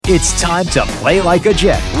It's time to play like a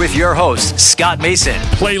Jet with your host, Scott Mason.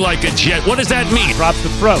 Play like a Jet. What does that mean? Drops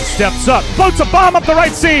the throw, steps up, floats a bomb up the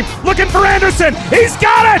right seam, looking for Anderson. He's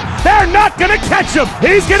got it! They're not going to catch him.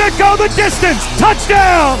 He's going to go the distance.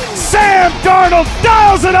 Touchdown! Sam Darnold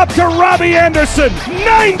dials it up to Robbie Anderson.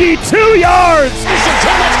 92 yards! Anderson,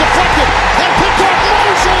 10 yards deflected, and picked off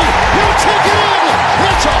Mosley. He'll take it in.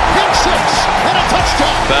 It's a pick six and a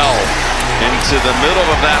touchdown. Bell into the middle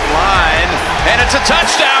of that line, and it's a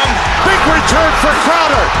touchdown. Big return for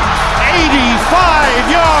Crowder. 85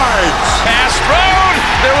 yards. Pass thrown.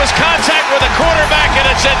 There was contact with the quarterback, and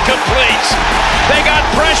it's incomplete. They got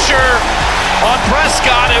pressure on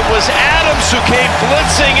Prescott. It was Adams who came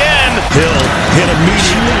blitzing in. Hill hit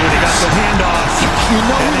immediately when he got the handoff. You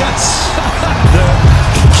know that's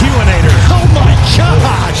The Q-inator. oh my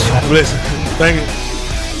gosh. Listen, thank you.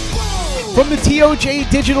 From the TOJ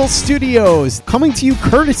Digital Studios, coming to you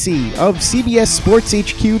courtesy of CBS Sports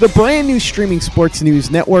HQ, the brand new streaming sports news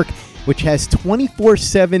network, which has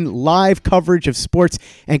 24/7 live coverage of sports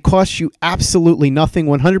and costs you absolutely nothing,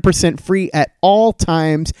 100% free at all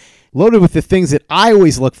times, loaded with the things that I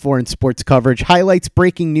always look for in sports coverage: highlights,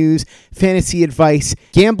 breaking news, fantasy advice,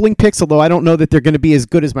 gambling picks, although I don't know that they're going to be as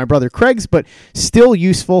good as my brother Craig's, but still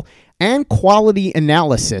useful, and quality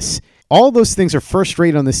analysis. All those things are first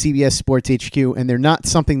rate on the CBS Sports HQ, and they're not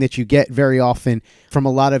something that you get very often from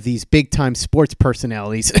a lot of these big-time sports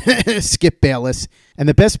personalities. Skip Bayless. And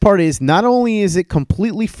the best part is, not only is it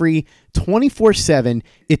completely free 24/7,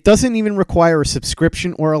 it doesn't even require a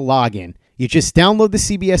subscription or a login. You just download the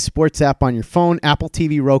CBS Sports app on your phone, Apple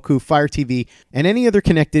TV, Roku, Fire TV, and any other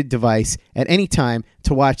connected device at any time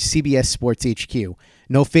to watch CBS Sports HQ.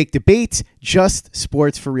 No fake debates, just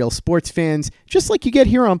sports for real sports fans, just like you get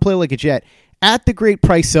here on Play Like a Jet, at the great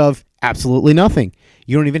price of absolutely nothing.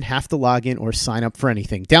 You don't even have to log in or sign up for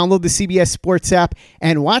anything. Download the CBS Sports app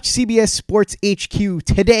and watch CBS Sports HQ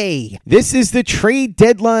today. This is the trade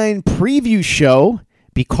deadline preview show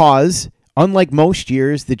because, unlike most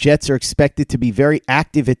years, the Jets are expected to be very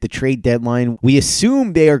active at the trade deadline. We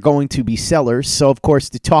assume they are going to be sellers. So, of course,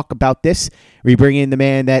 to talk about this, we bring in the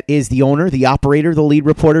man that is the owner, the operator, the lead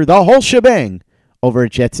reporter, the whole shebang over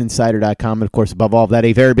at JetsInsider.com. And, of course, above all of that,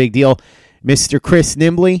 a very big deal, Mr. Chris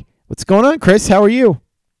Nimbley. What's going on, Chris? How are you?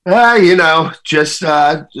 Just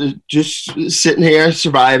sitting here,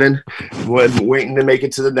 surviving, waiting to make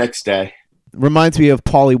it to the next day. Reminds me of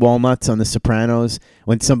Paulie Walnuts on The Sopranos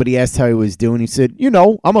when somebody asked how he was doing. He said,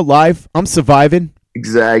 I'm alive. I'm surviving.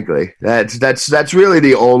 Exactly. That's really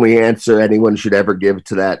the only answer anyone should ever give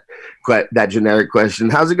to that generic question.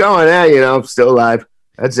 How's it going? I'm still alive.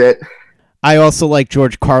 That's it. I also like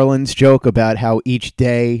George Carlin's joke about how each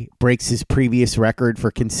day breaks his previous record for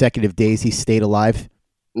consecutive days he stayed alive.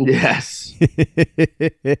 Yes.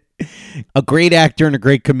 A great actor and a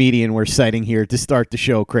great comedian we're citing here to start the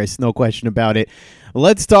show, Chris. No question about it.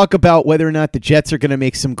 Let's talk about whether or not the Jets are going to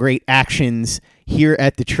make some great actions here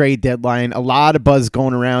at the trade deadline. A lot of buzz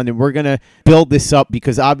going around, and we're going to build this up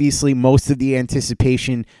because obviously most of the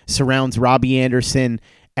anticipation surrounds Robbie Anderson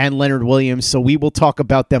and Leonard Williams, so we will talk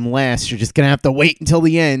about them last. You're just going to have to wait until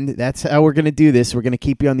the end. That's how we're going to do this. We're going to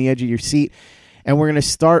keep you on the edge of your seat. And we're going to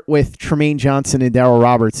start with Tremaine Johnson and Darryl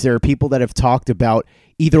Roberts. There are people that have talked about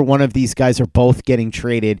either one of these guys or both getting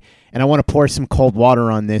traded. And I want to pour some cold water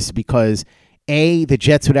on this because, A, the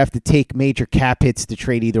Jets would have to take major cap hits to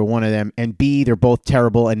trade either one of them. And B, they're both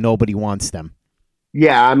terrible and nobody wants them.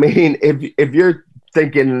 Yeah, I mean, if you're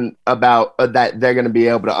thinking about that they're going to be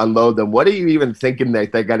able to unload them, what are you even thinking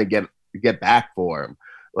that they're going to get back for them?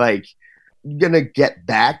 Like, gonna get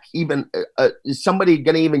back even is somebody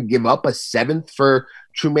gonna even give up a seventh for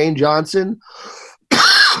Tremaine Johnson?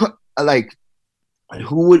 Like,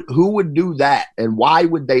 who would do that, and why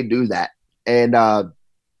would they do that? And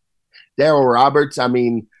Darryl Roberts, I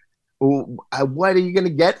mean, what are you gonna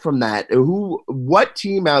get from that? What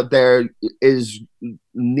team out there is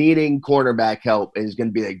needing cornerback help is gonna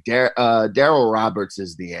be like Darryl Roberts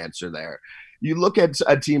is the answer there. You look at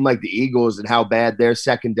a team like the Eagles and how bad their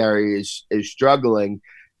secondary is struggling,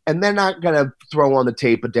 and they're not going to throw on the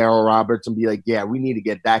tape of Darryl Roberts and be like, yeah, we need to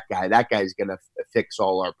get that guy. That guy's going to fix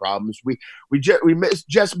all our problems. We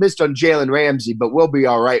just missed on Jalen Ramsey, but we'll be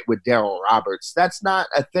all right with Darryl Roberts. That's not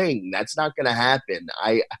a thing. That's not going to happen.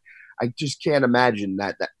 I just can't imagine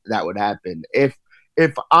that would happen. If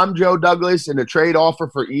I'm Joe Douglas and a trade offer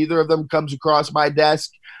for either of them comes across my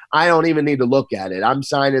desk, I don't even need to look at it. I'm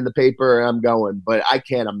signing the paper and I'm going, but I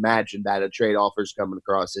can't imagine that a trade offer is coming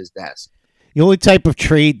across his desk. The only type of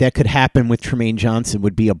trade that could happen with Tremaine Johnson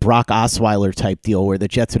would be a Brock Osweiler type deal where the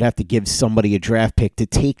Jets would have to give somebody a draft pick to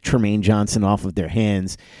take Tremaine Johnson off of their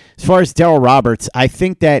hands. As far as Darryl Roberts, I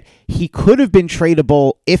think that he could have been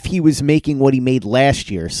tradable if he was making what he made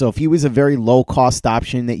last year. So if he was a very low-cost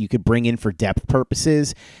option that you could bring in for depth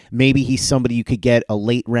purposes, maybe he's somebody you could get a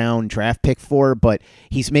late-round draft pick for, but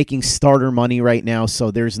he's making starter money right now,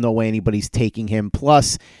 so there's no way anybody's taking him.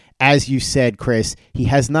 Plus, as you said, Chris, he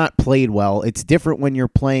has not played well. It's different when you're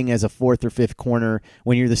playing as a fourth or fifth corner,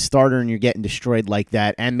 when you're the starter and you're getting destroyed like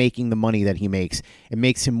that and making the money that he makes. It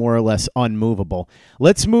makes him more or less unmovable.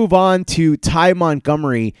 Let's move on to Ty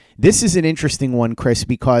Montgomery. This is an interesting one, Chris,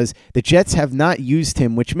 because the Jets have not used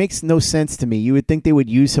him, which makes no sense to me. You would think they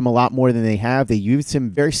would use him a lot more than they have. They used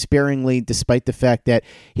him very sparingly, despite the fact that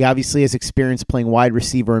he obviously has experience playing wide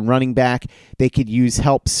receiver and running back. They could use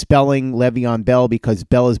help spelling Le'Veon Bell because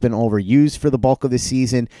Bell has been overused for the bulk of the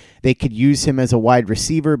season. They could use him as a wide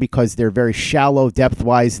receiver because they're very shallow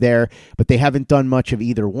depth-wise there, but they haven't done much of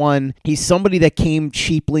either one. He's somebody that came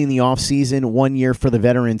cheaply in the offseason, 1 year for the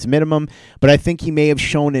veterans minimum, but I think he may have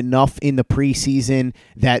shown enough in the preseason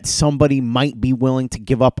that somebody might be willing to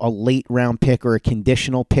give up a late-round pick or a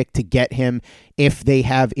conditional pick to get him if they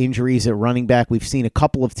have injuries at running back. We've seen a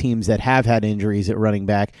couple of teams that have had injuries at running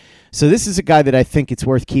back. So this is a guy that I think it's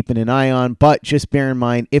worth keeping an eye on, but just bear in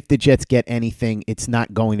mind, if the Jets get anything, it's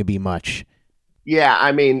not going to be much. Yeah,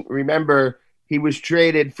 I mean, remember, he was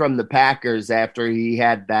traded from the Packers after he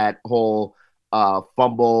had that whole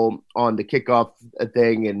fumble on the kickoff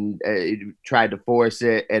thing and tried to force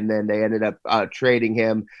it, and then they ended up trading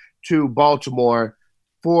him to Baltimore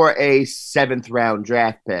for a 7th-round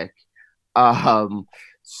draft pick.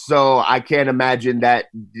 So I can't imagine that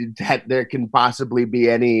there can possibly be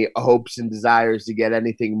any hopes and desires to get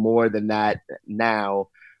anything more than that now.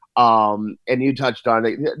 And you touched on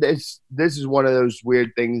it. This is one of those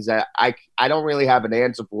weird things that I don't really have an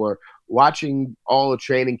answer for. Watching all of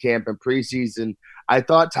training camp and preseason, I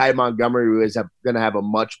thought Ty Montgomery was going to have a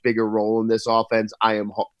much bigger role in this offense. I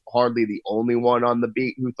am hardly the only one on the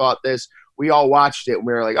beat who thought this. We all watched it and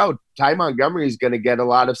we were like, oh, Ty Montgomery is going to get a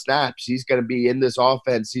lot of snaps. He's going to be in this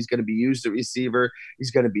offense. He's going to be used at receiver. He's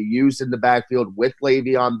going to be used in the backfield with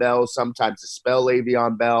Le'Veon Bell, sometimes to spell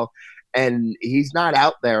Le'Veon Bell. And he's not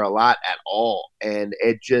out there a lot at all. And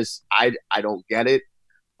it just, I don't get it.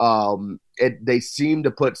 They seem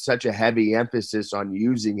to put such a heavy emphasis on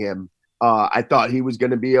using him. I thought he was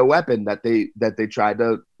going to be a weapon that they tried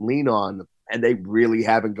to lean on, and they really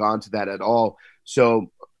haven't gone to that at all.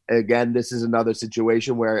 So again, this is another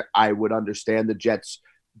situation where I would understand the Jets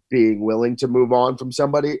being willing to move on from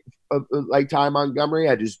somebody like Ty Montgomery.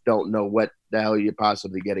 I just don't know what the hell you're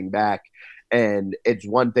possibly getting back. And it's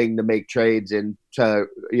one thing to make trades and to,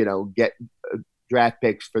 get draft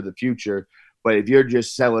picks for the future. But if you're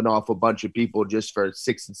just selling off a bunch of people just for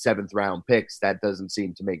 6th and 7th round picks, that doesn't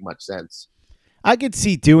seem to make much sense. I could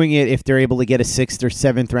see doing it if they're able to get a 6th or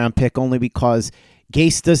 7th round pick, only because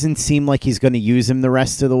Gase doesn't seem like he's going to use him the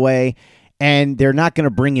rest of the way, and they're not going to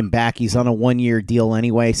bring him back. He's on a 1-year deal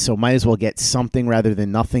anyway, so might as well get something rather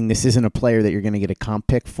than nothing. This isn't a player that you're going to get a comp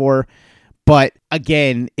pick for. But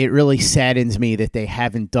again, it really saddens me that they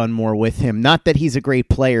haven't done more with him. Not that he's a great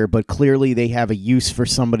player, but clearly they have a use for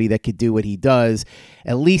somebody that could do what he does,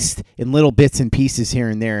 at least in little bits and pieces here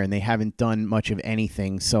and there, and they haven't done much of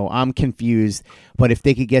anything. So I'm confused. But if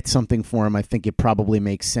they could get something for him, I think it probably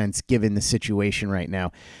makes sense given the situation right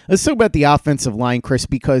now. Let's talk about the offensive line, Chris,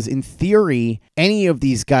 because in theory, any of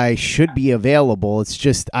these guys should be available. It's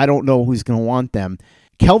just I don't know who's going to want them.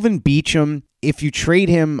 Kelvin Beachum, if you trade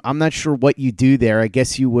him, I'm not sure what you do there. I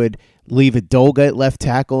guess you would leave Adoga at left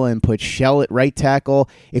tackle and put Shell at right tackle.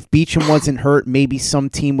 If Beachum wasn't hurt, maybe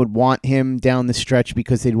some team would want him down the stretch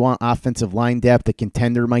because they'd want offensive line depth. A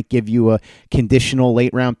contender might give you a conditional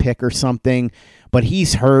late-round pick or something, but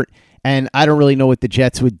he's hurt, and I don't really know what the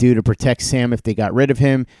Jets would do to protect Sam if they got rid of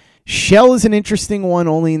him. Shell is an interesting one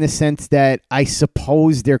only in the sense that I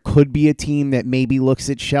suppose there could be a team that maybe looks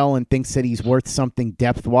at Shell and thinks that he's worth something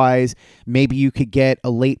depth-wise. Maybe you could get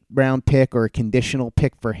a late-round pick or a conditional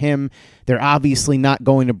pick for him. They're obviously not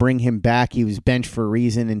going to bring him back. He was benched for a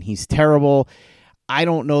reason, and he's terrible. I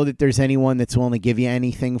don't know that there's anyone that's willing to give you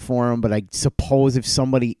anything for him, but I suppose if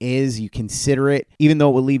somebody is, you consider it, even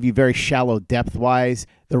though it will leave you very shallow depth-wise.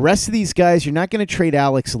 The rest of these guys, you're not going to trade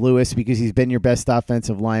Alex Lewis because he's been your best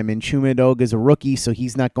offensive lineman. Chuma Edoga is a rookie, so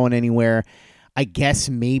he's not going anywhere. I guess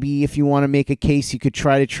maybe if you want to make a case, you could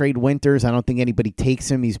try to trade Winters. I don't think anybody takes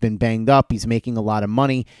him. He's been banged up. He's making a lot of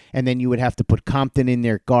money. And then you would have to put Compton in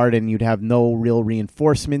their guard, and you'd have no real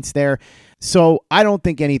reinforcements there. So I don't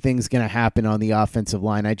think anything's going to happen on the offensive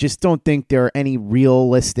line. I just don't think there are any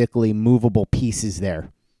realistically movable pieces there.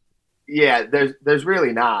 Yeah, there's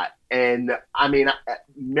really not. And, I mean,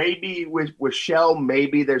 maybe with Shell,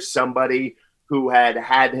 maybe there's somebody who had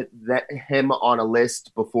him on a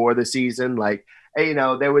list before the season. Like, hey, you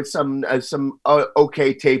know, there was some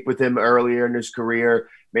okay tape with him earlier in his career.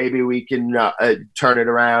 Maybe we can turn it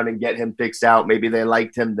around and get him fixed out. Maybe they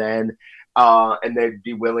liked him then, and they'd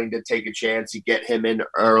be willing to take a chance to get him in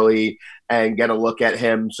early and get a look at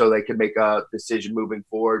him so they could make a decision moving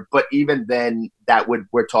forward. But even then,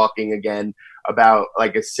 we're talking again about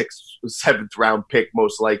like a 6th, 7th round pick,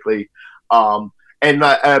 most likely. And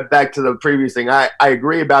back to the previous thing, I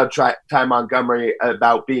agree about Ty Montgomery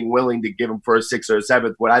about being willing to give him for a 6th or a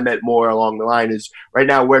 7th. What I meant more along the line is right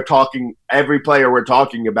now every player we're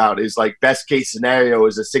talking about is like best case scenario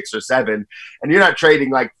is a 6 or 7, and you're not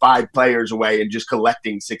trading like 5 players away and just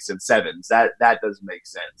collecting 6 and 7s. That doesn't make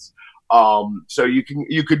sense. So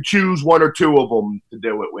you could choose 1 or 2 of them to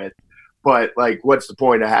do it with, but like, what's the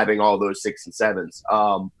point of having all those 6 and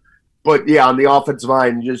 7s? But yeah, on the offensive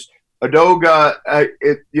line, just Adoga,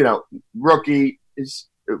 rookie, is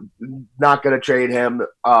not going to trade him.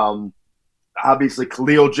 Obviously,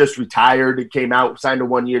 Khalil just retired. He came out, signed a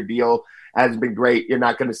 1-year deal. Hasn't been great. You're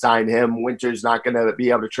not going to sign him. Winter's not going to be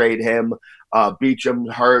able to trade him. Beacham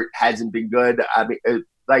hurt, hasn't been good. I mean,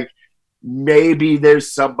 maybe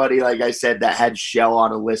there's somebody, like I said, that had Shell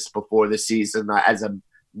on a list before the season as a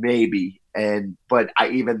maybe. But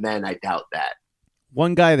even then, I doubt that.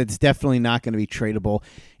 One guy that's definitely not going to be tradable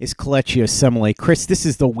is Kelechi Osemele. Chris, this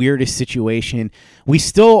is the weirdest situation. We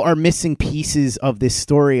still are missing pieces of this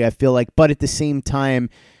story, I feel like, but at the same time,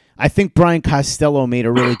 I think Brian Costello made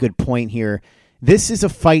a really good point here. This is a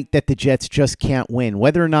fight that the Jets just can't win.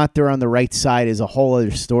 Whether or not they're on the right side is a whole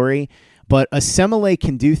other story, but Osemele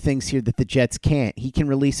can do things here that the Jets can't. He can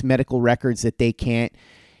release medical records that they can't.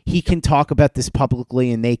 He can talk about this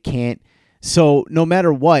publicly and they can't. So no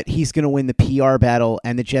matter what, he's going to win the PR battle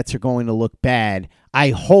and the Jets are going to look bad. I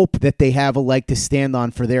hope that they have a leg to stand on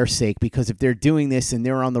for their sake, because if they're doing this and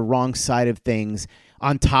they're on the wrong side of things,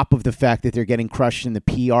 on top of the fact that they're getting crushed in the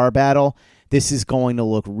PR battle, this is going to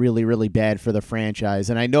look really, really bad for the franchise.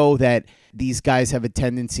 And I know that these guys have a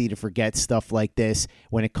tendency to forget stuff like this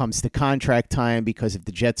when it comes to contract time, because if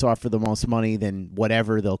the Jets offer the most money, then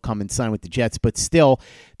whatever, they'll come and sign with the Jets. But still,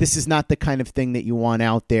 this is not the kind of thing that you want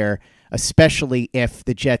out there, especially if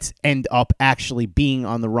the Jets end up actually being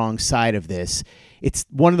on the wrong side of this. It's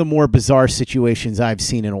one of the more bizarre situations I've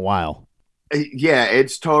seen in a while. Yeah,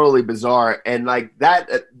 it's totally bizarre. And like that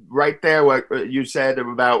right there, what you said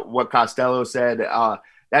about what Costello said,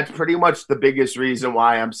 that's pretty much the biggest reason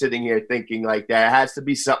why I'm sitting here thinking like there has to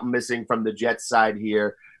be something missing from the Jets side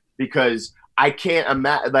here, because I can't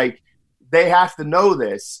imagine, like, they have to know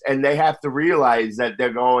this and they have to realize that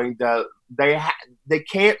they're going to, they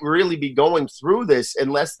can't really be going through this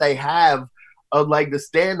unless they have a leg to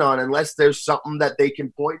stand on, unless there's something that they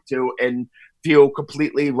can point to and feel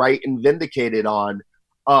completely right and vindicated on.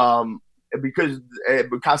 Because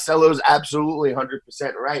Costello's absolutely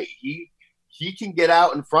 100% right. He can get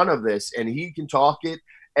out in front of this and he can talk it,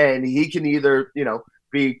 and he can either,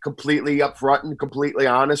 be completely upfront and completely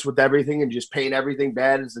honest with everything and just paint everything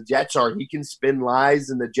bad as the Jets are. He can spin lies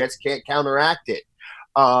and the Jets can't counteract it.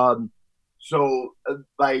 So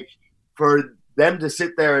for them to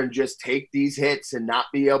sit there and just take these hits and not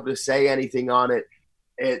be able to say anything on it,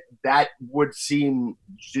 that would seem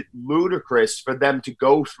ludicrous for them to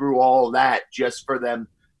go through all that just for them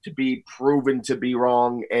to be proven to be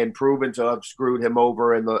wrong and proven to have screwed him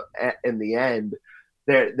over in the end.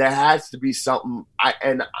 There has to be something.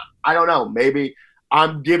 I don't know. Maybe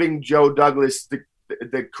I'm giving Joe Douglas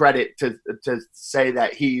the credit to say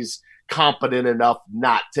that he's competent enough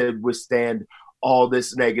not to withstand all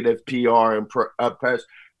this negative PR and press.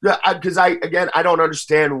 Because I don't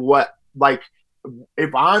understand what, like,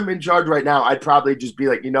 if I'm in charge right now, I'd probably just be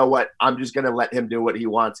like, you know what? I'm just going to let him do what he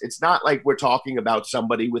wants. It's not like we're talking about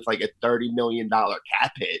somebody with like a $30 million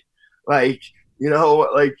cap hit. Like,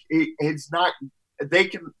 it's not, they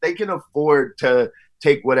can afford to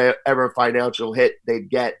take whatever financial hit they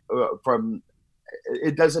get from.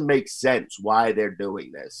 It doesn't make sense why they're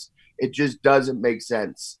doing this. It just doesn't make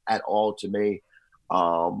sense at all to me.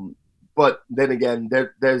 But then again,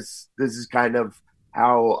 this is kind of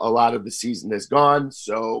how a lot of the season has gone.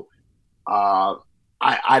 So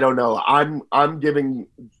I don't know. I'm giving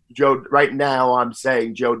Right now, I'm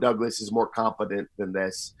saying Joe Douglas is more competent than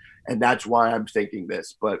this, and that's why I'm thinking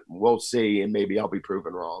this. But we'll see, and maybe I'll be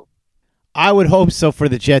proven wrong. I would hope so for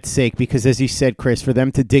the Jets' sake, because as you said, Chris, for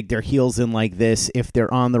them to dig their heels in like this, if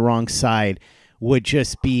they're on the wrong side, would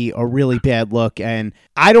just be a really bad look. And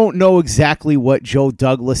I don't know exactly what Joe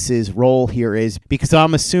Douglas's role here is, because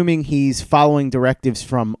I'm assuming he's following directives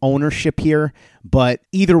from ownership here. But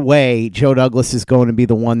either way, Joe Douglas is going to be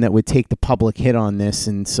the one that would take the public hit on this.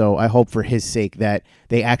 And so I hope for his sake that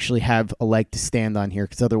they actually have a leg to stand on here,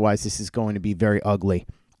 because otherwise this is going to be very ugly.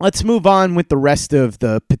 Let's move on with the rest of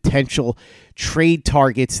the potential trade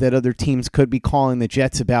targets that other teams could be calling the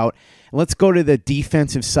Jets about. Let's go to the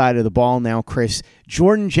defensive side of the ball now, Chris.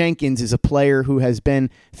 Jordan Jenkins is a player who has been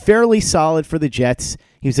fairly solid for the Jets.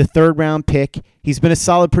 He was a third-round pick. He's been a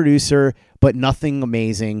solid producer, but nothing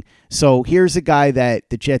amazing. So here's a guy that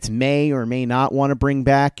the Jets may or may not want to bring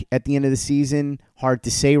back at the end of the season. Hard to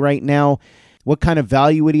say right now. What kind of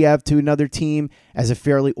value would he have to another team as a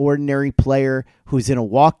fairly ordinary player who's in a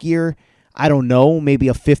walk year? I don't know, maybe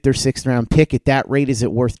a 5th or 6th round pick. At that rate, is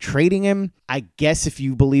it worth trading him? I guess if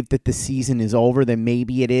you believe that the season is over, then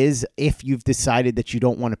maybe it is. If you've decided that you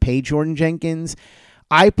don't want to pay Jordan Jenkins,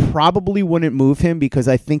 I probably wouldn't move him, because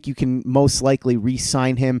I think you can most likely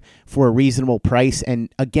re-sign him for a reasonable price.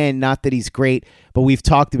 And again, not that he's great, but we've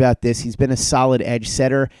talked about this. He's been a solid edge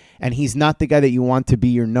setter, and he's not the guy that you want to be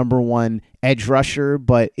your number one edge rusher.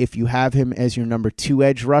 But if you have him as your number 2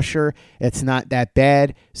 edge rusher, it's not that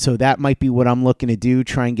bad. So that might be what I'm looking to do,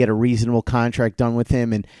 try and get a reasonable contract done with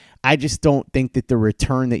him. And I just don't think that the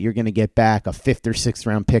return that you're going to get back, a 5th or 6th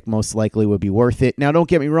round pick, most likely would be worth it. Now, don't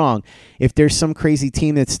get me wrong. If there's some crazy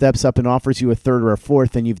team that steps up and offers you a 3rd or a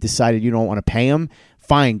 4th and you've decided you don't want to pay them,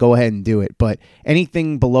 fine, go ahead and do it. But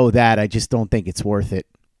anything below that, I just don't think it's worth it.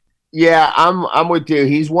 Yeah, I'm with you.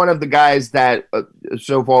 He's one of the guys that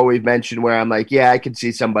so far we've mentioned where I'm like, yeah, I could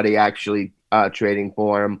see somebody actually trading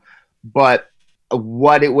for him. But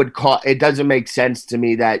what it would cost, it doesn't make sense to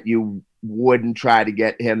me that you wouldn't try to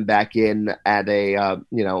get him back in at a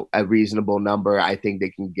reasonable number. I think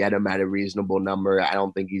they can get him at a reasonable number. I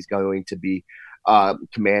don't think he's going to be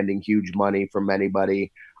commanding huge money from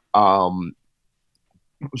anybody. So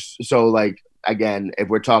like, again, if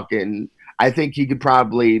we're talking, I think he could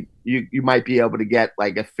probably, you might be able to get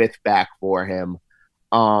like a 5th back for him.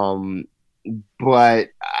 But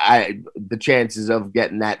the chances of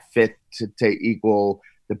getting that 5th to equal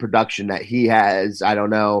the production that he has, I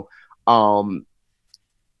don't know.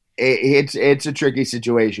 It's a tricky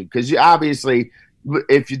situation, because obviously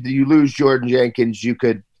if you lose Jordan Jenkins, you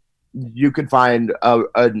could find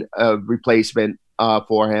a replacement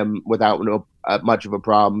for him without much of a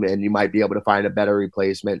problem, and you might be able to find a better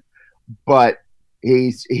replacement. But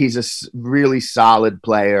he's a really solid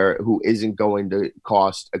player who isn't going to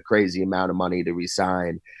cost a crazy amount of money to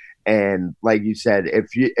re-sign. And like you said,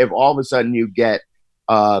 if all of a sudden you get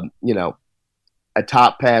a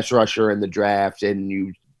top pass rusher in the draft,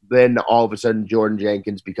 and then all of a sudden Jordan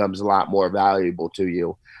Jenkins becomes a lot more valuable to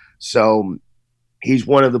you. So he's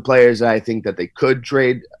one of the players that I think that they could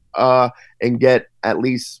trade and get at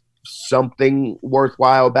least something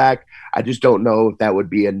worthwhile back. I just don't know if that would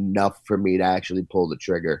be enough for me to actually pull the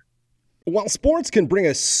trigger. While sports can bring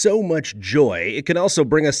us so much joy, it can also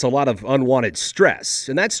bring us a lot of unwanted stress,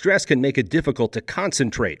 and that stress can make it difficult to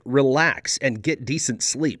concentrate, relax, and get decent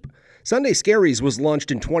sleep. Sunday Scaries was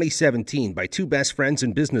launched in 2017 by 2 best friends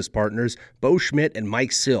and business partners, Bo Schmidt and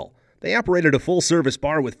Mike Sill. They operated a full-service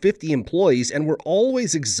bar with 50 employees and were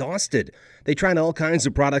always exhausted. They tried all kinds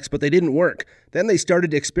of products, but they didn't work. Then they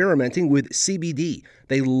started experimenting with CBD.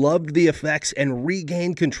 They loved the effects and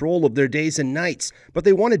regained control of their days and nights, but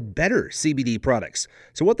they wanted better CBD products.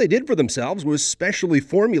 So what they did for themselves was specially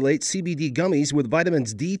formulate CBD gummies with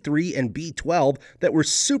vitamins D3 and B12 that were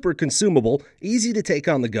super consumable, easy to take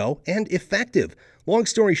on the go, and effective. Long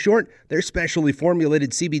story short, their specially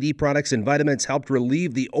formulated CBD products and vitamins helped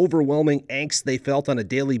relieve the overwhelming angst they felt on a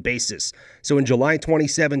daily basis. So in July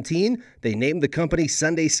 2017, they named the company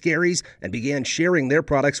Sunday Scaries and began sharing their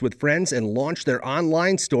products with friends and launched their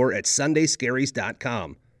online store at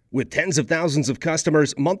sundayscaries.com. With tens of thousands of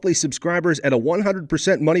customers, monthly subscribers, and a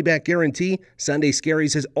 100% money-back guarantee, Sunday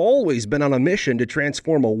Scaries has always been on a mission to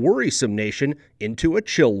transform a worrisome nation into a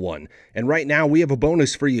chill one. And right now, we have a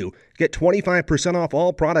bonus for you. Get 25% off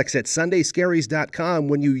all products at sundayscaries.com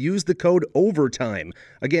when you use the code OVERTIME.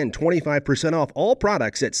 Again, 25% off all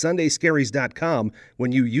products at sundayscaries.com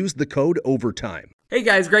when you use the code OVERTIME. Hey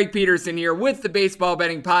guys, Greg Peterson here with the Baseball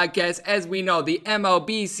Betting Podcast. As we know, the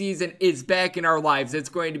MLB season is back in our lives. It's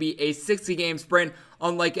going to be a 60-game sprint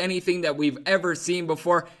unlike anything that we've ever seen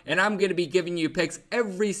before. And I'm going to be giving you picks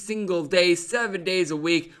every single day, 7 days a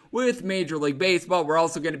week with Major League Baseball. We're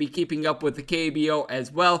also going to be keeping up with the KBO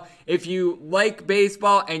as well. If you like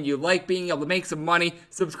baseball and you like being able to make some money,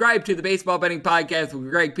 subscribe to the Baseball Betting Podcast with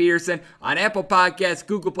Greg Peterson on Apple Podcasts,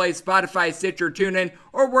 Google Play, Spotify, Stitcher, TuneIn,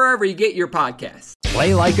 or wherever you get your podcasts.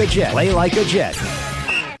 Play like a Jet. Play like a Jet.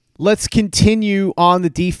 Let's continue on the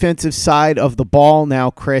defensive side of the ball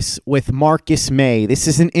now, Chris, with Marcus May. This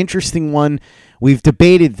is an interesting one. We've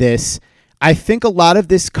debated this. I think a lot of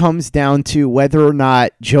this comes down to whether or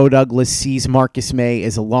not Joe Douglas sees Marcus May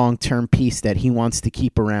as a long-term piece that he wants to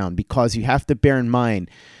keep around, because you have to bear in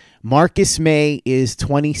mind, Marcus May is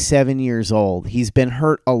 27 years old. He's been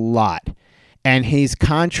hurt a lot, and his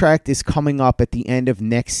contract is coming up at the end of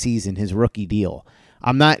next season, his rookie deal.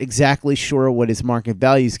 I'm not exactly sure what his market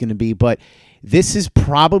value is going to be, but this has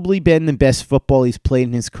probably been the best football he's played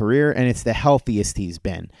in his career, and it's the healthiest he's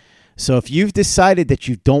been. So if you've decided that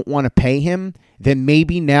you don't want to pay him, then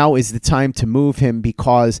maybe now is the time to move him,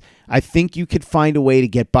 because I think you could find a way to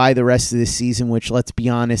get by the rest of the season, which, let's be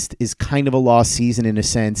honest, is kind of a lost season in a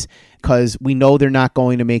sense, because we know they're not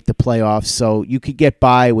going to make the playoffs. So you could get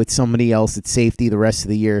by with somebody else at safety the rest of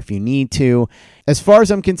the year if you need to. As far as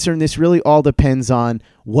I'm concerned, this really all depends on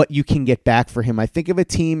what you can get back for him. I think if a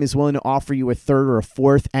team is willing to offer you a third or a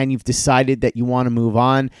fourth and you've decided that you want to move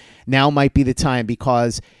on, now might be the time,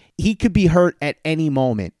 because he could be hurt at any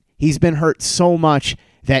moment. He's been hurt so much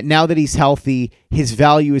that now that he's healthy, his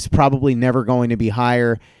value is probably never going to be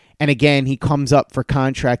higher. And again, he comes up for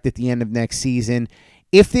contract at the end of next season.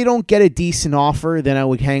 If they don't get a decent offer, then I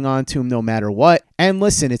would hang on to him no matter what. And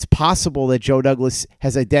listen, it's possible that Joe Douglas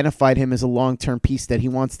has identified him as a long-term piece that he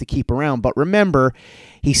wants to keep around. But remember,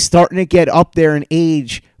 he's starting to get up there in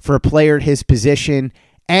age for a player at his position.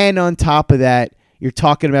 And on top of that, you're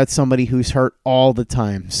talking about somebody who's hurt all the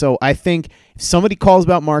time. So I think if somebody calls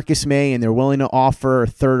about Marcus May and they're willing to offer a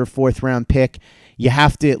third or fourth round pick, you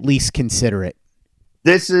have to at least consider it.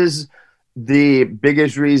 This is the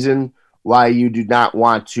biggest reason why you do not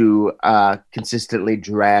want to consistently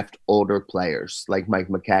draft older players like Mike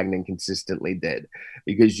McCagnon consistently did,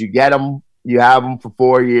 because you get them, you have them for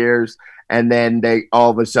 4 years, and then they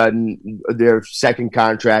all of a sudden their second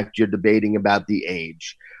contract, you're debating about the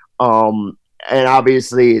age. And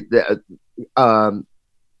obviously, the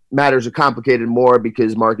matters are complicated more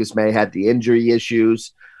because Marcus May had the injury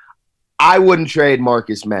issues. I wouldn't trade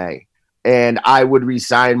Marcus May, and I would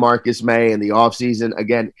re-sign Marcus May in the offseason.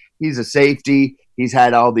 Again, he's a safety. He's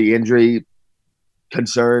had all the injury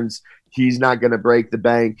concerns. He's not going to break the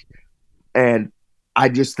bank. And I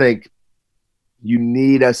just think you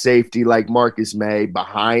need a safety like Marcus May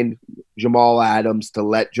behind Jamal Adams to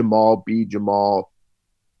let Jamal be Jamal.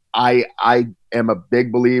 I am a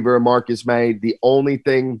big believer in Marcus May. The only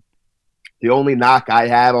knock I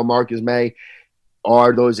have on Marcus May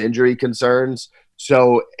are those injury concerns.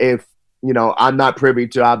 So if, I'm not privy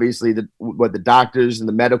to obviously what the doctors and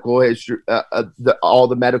the medical history, all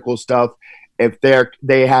the medical stuff, if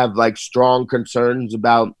they have like strong concerns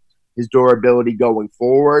about his durability going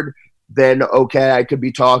forward, then okay, I could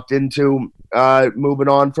be talked into moving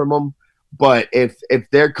on from him. But if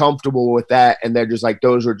they're comfortable with that and they're just like,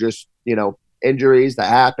 those are just, injuries that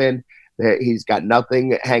happen, that he's got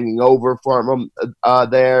nothing hanging over for him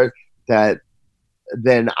there, that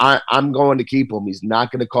then I'm going to keep him. He's not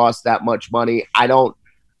going to cost that much money. I don't,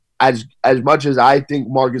 as much as I think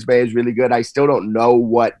Marcus May is really good, I still don't know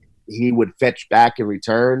what he would fetch back in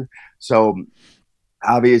return. So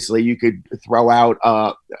obviously you could throw out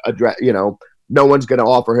no one's going to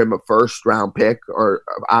offer him a first round pick, or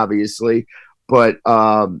obviously, but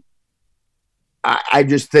I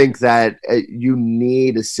just think that you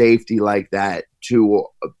need a safety like that to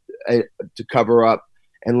cover up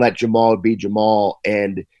and let Jamal be Jamal.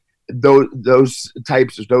 And those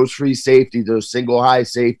free safeties, those single high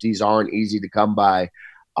safeties aren't easy to come by.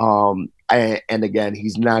 And again,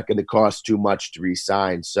 he's not going to cost too much to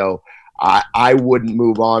re-sign. So I wouldn't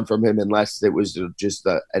move on from him unless it was just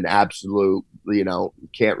an absolute,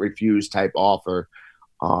 can't refuse type offer.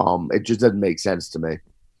 It just doesn't make sense to me.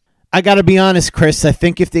 I got to be honest, Chris. I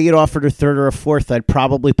think if they get offered a third or a fourth, I'd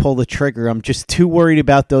probably pull the trigger. I'm just too worried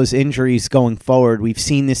about those injuries going forward. We've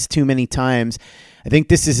seen this too many times. I think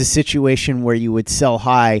this is a situation where you would sell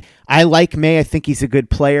high. I like May. I think he's a good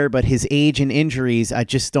player, but his age and injuries, I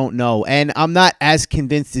just don't know. And I'm not as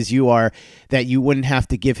convinced as you are that you wouldn't have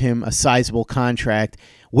to give him a sizable contract,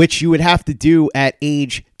 which you would have to do at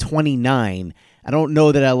age 29. I don't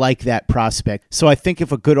know that I like that prospect. So I think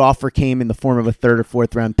if a good offer came in the form of a third or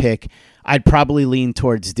fourth round pick, I'd probably lean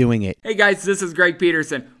towards doing it. Hey guys, this is Greg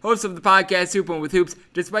Peterson, host of the podcast Hoopin' with Hoops.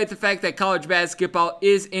 Despite the fact that college basketball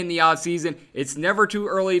is in the offseason, it's never too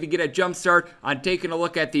early to get a jump start on taking a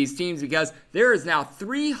look at these teams because there is now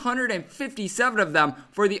 357 of them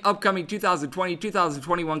for the upcoming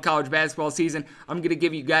 2020-2021 college basketball season. I'm going to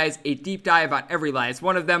give you guys a deep dive on every last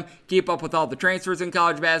one of them, keep up with all the transfers in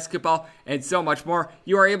college basketball, and so much more.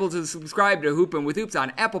 You are able to subscribe to Hoopin' with Hoops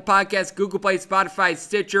on Apple Podcasts, Google Play, Spotify,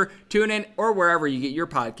 Stitcher, TuneIn, or wherever you get your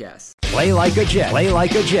podcasts. Play like a Jet. Play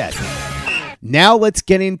like a Jet. Now let's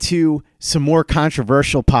get into some more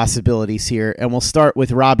controversial possibilities here, and we'll start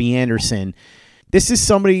with Robbie Anderson. This is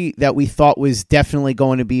somebody that we thought was definitely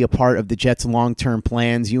going to be a part of the Jets' long-term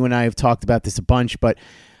plans. You and I have talked about this a bunch, but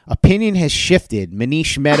opinion has shifted.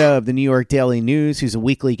 Manish Mehta of the New York Daily News, who's a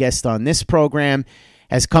weekly guest on this program,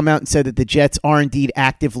 has come out and said that the Jets are indeed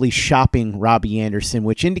actively shopping Robbie Anderson,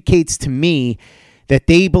 which indicates to me that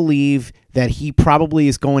they believe that he probably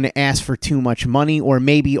is going to ask for too much money, or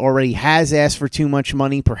maybe already has asked for too much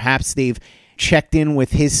money. Perhaps they've checked in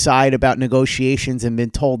with his side about negotiations and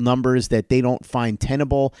been told numbers that they don't find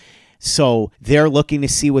tenable. So they're looking to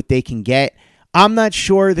see what they can get. I'm not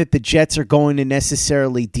sure that the Jets are going to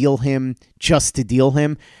necessarily deal him just to deal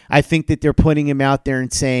him. I think that they're putting him out there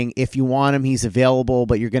and saying, if you want him, he's available,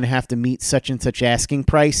 but you're going to have to meet such and such asking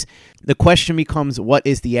price. The question becomes, what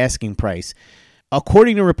is the asking price?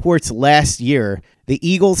 According to reports last year, the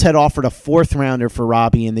Eagles had offered a 4th rounder for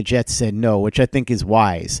Robbie, and the Jets said no, which I think is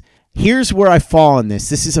wise. Here's where I fall on this.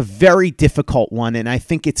 This is a very difficult one, and I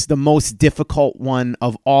think it's the most difficult one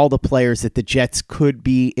of all the players that the Jets could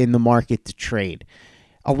be in the market to trade.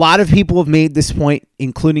 A lot of people have made this point,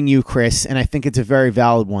 including you, Chris, and I think it's a very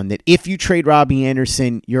valid one, that if you trade Robbie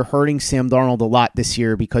Anderson, you're hurting Sam Darnold a lot this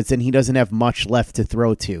year because then he doesn't have much left to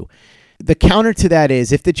throw to. The counter to that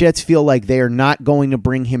is if the Jets feel like they are not going to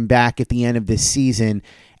bring him back at the end of this season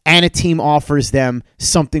and a team offers them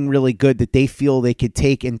something really good that they feel they could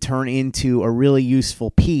take and turn into a really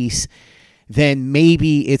useful piece, then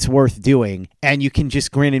maybe it's worth doing. And you can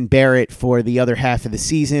just grin and bear it for the other half of the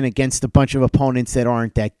season against a bunch of opponents that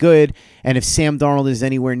aren't that good. And if Sam Darnold is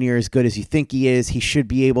anywhere near as good as you think he is, he should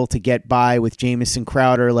be able to get by with Jamison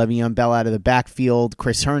Crowder, Le'Veon Bell out of the backfield,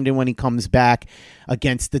 Chris Herndon when he comes back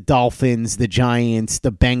against the Dolphins, the Giants,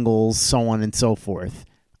 the Bengals, so on and so forth.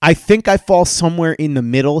 I think I fall somewhere in the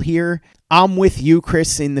middle here. I'm with you,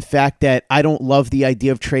 Chris, in the fact that I don't love the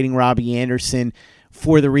idea of trading Robbie Anderson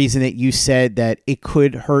for the reason that you said that it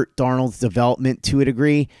could hurt Darnold's development to a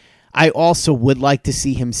degree. I also would like to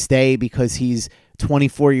see him stay because he's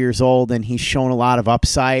 24 years old and he's shown a lot of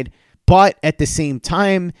upside. But at the same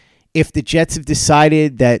time, if the Jets have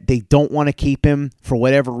decided that they don't want to keep him for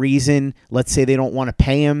whatever reason, let's say they don't want to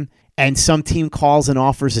pay him, and some team calls and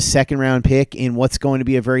offers a 2nd-round pick in what's going to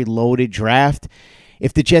be a very loaded draft,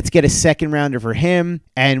 if the Jets get a 2nd-rounder for him,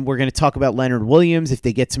 and we're going to talk about Leonard Williams, if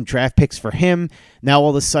they get some draft picks for him, now all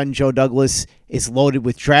of a sudden Joe Douglas is loaded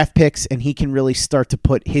with draft picks, and he can really start to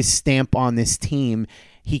put his stamp on this team.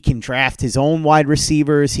 He can draft his own wide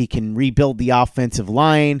receivers. He can rebuild the offensive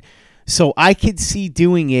line. So I could see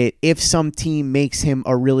doing it if some team makes him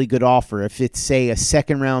a really good offer. If it's, say, a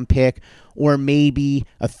 2nd-round pick or maybe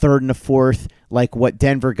a 3rd and a 4th, like what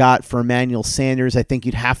Denver got for Emmanuel Sanders, I think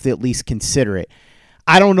you'd have to at least consider it.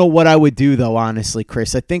 I don't know what I would do, though, honestly,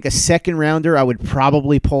 Chris. I think a 2nd-rounder, I would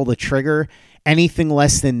probably pull the trigger. Anything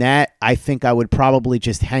less than that, I think I would probably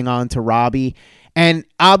just hang on to Robbie. And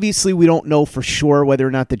obviously, we don't know for sure whether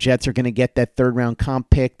or not the Jets are going to get that 3rd-round comp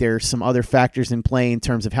pick. There are some other factors in play in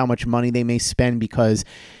terms of how much money they may spend, because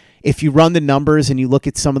if you run the numbers and you look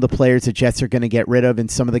at some of the players the Jets are going to get rid of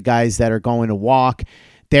and some of the guys that are going to walk,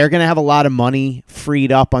 they're going to have a lot of money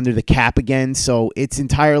freed up under the cap again. So it's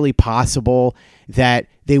entirely possible that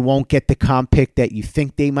they won't get the comp pick that you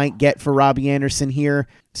think they might get for Robbie Anderson here.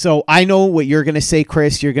 So I know what you're going to say,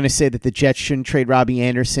 Chris. You're going to say that the Jets shouldn't trade Robbie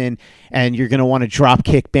Anderson, and you're going to want to drop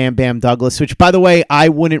kick Bam Bam Douglas, which, by the way, I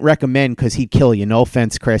wouldn't recommend because he'd kill you. No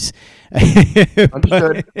offense, Chris.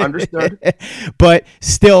 Understood. But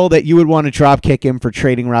still, that you would want to drop kick him for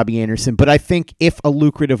trading Robbie Anderson. But I think if a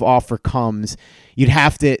lucrative offer comes, you'd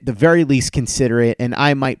have to, at the very least, consider it, and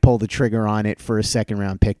I might pull the trigger on it for a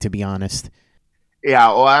 2nd-round pick, to be honest. Yeah,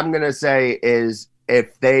 all I'm going to say is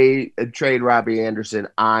if they trade Robbie Anderson,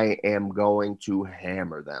 I am going to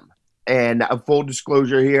hammer them. And a full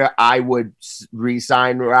disclosure here, I would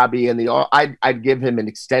re-sign Robbie in the – I'd give him an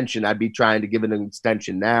extension. I'd be trying to give him an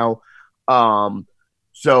extension now.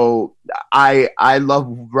 So I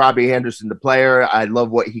love Robbie Anderson, the player. I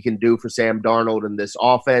love what he can do for Sam Darnold in this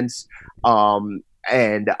offense.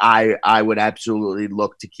 And I would absolutely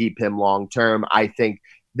look to keep him long-term. I think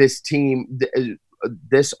this team,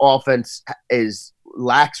 this offense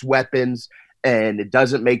lacks weapons, and it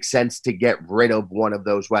doesn't make sense to get rid of one of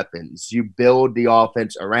those weapons. You build the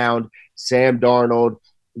offense around Sam Darnold,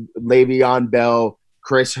 Le'Veon Bell,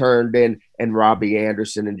 Chris Herndon, and Robbie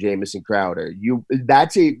Anderson and Jamison Crowder.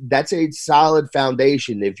 That's a solid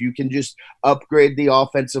foundation. If you can just upgrade the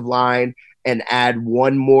offensive line and add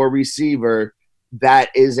one more receiver, that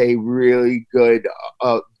is a really good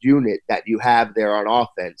unit that you have there on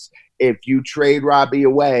offense. If you trade Robbie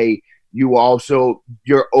away,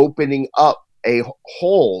 you're opening up a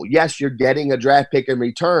hole. Yes, you're getting a draft pick in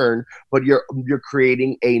return, but you're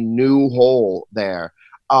creating a new hole there.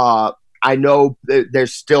 I know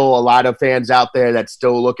there's still a lot of fans out there that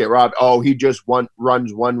still look at Rob. Oh, he just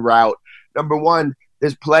runs one route. Number one,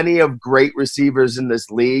 there's plenty of great receivers in this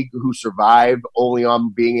league who survive only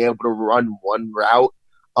on being able to run one route.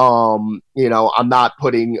 I'm not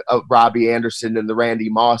putting Robbie Anderson in the Randy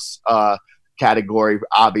Moss category,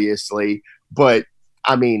 obviously, but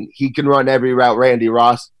I mean, he can run every route Randy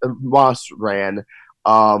Moss ran.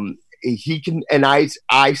 He can, and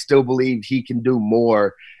I still believe he can do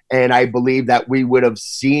more. And I believe that we would have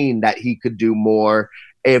seen that he could do more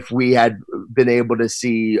if we had been able to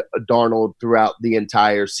see Darnold throughout the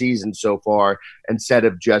entire season so far, instead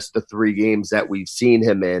of just the 3 games that we've seen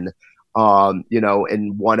him in.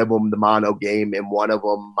 And one of them the mono game, and one of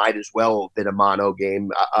them might as well have been a mono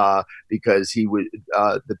game because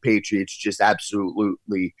the Patriots just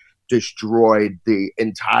absolutely destroyed the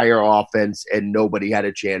entire offense and nobody had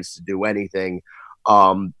a chance to do anything.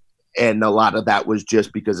 And a lot of that was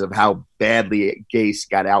just because of how badly Gase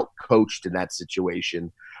got out-coached in that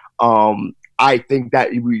situation. I think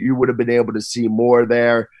that you would have been able to see more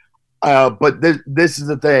there. But this is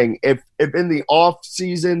the thing. If in the off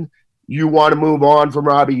season you want to move on from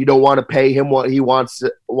Robbie, you don't want to pay him what he wants,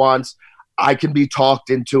 I can be talked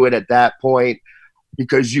into it at that point,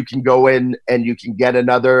 because you can go in and you can get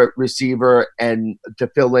another receiver and to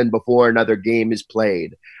fill in before another game is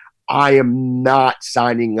played. I am not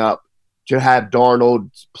signing up to have Darnold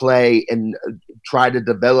play and try to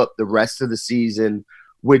develop the rest of the season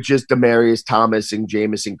with just Demaryius Thomas and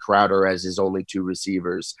Jamison Crowder as his only 2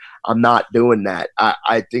 receivers. I'm not doing that.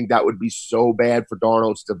 I think that would be so bad for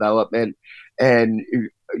Darnold's development. And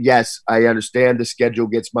yes, I understand the schedule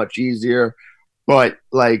gets much easier, but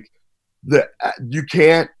you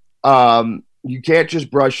can't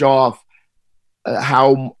just brush off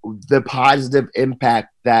how the positive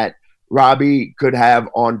impact that Robbie could have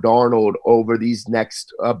on Darnold over these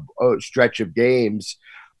next stretch of games,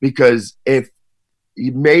 because if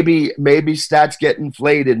maybe stats get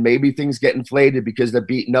inflated, maybe things get inflated because they're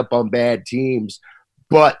beating up on bad teams,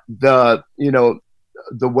 but the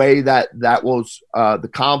way that was the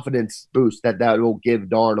confidence boost that will give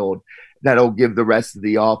Darnold, that'll give the rest of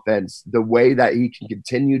the offense, the way that he can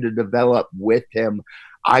continue to develop with him,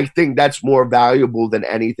 I think that's more valuable than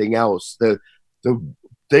anything else. The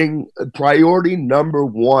priority number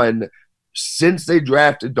 1 since they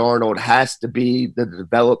drafted Darnold has to be the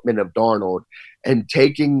development of Darnold, and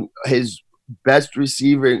taking his best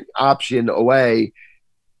receiving option away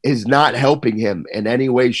is not helping him in any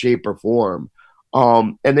way, shape, or form.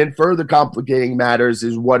 And then further complicating matters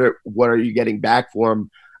is what are you getting back for him?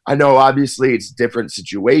 I know obviously it's a different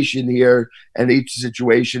situation here, and each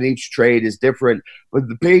situation, each trade is different, but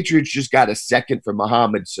the Patriots just got a second for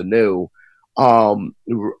Mohamed Sanu.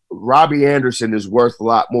 Robbie Anderson is worth a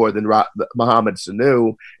lot more than Mohamed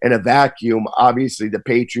Sanu in a vacuum. Obviously, the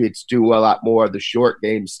Patriots do a lot more of the short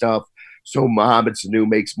game stuff, so Mohamed Sanu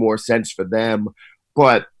makes more sense for them.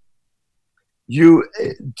 But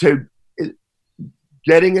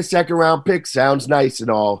getting a second round pick sounds nice and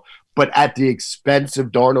all, but at the expense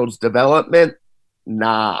of Darnold's development,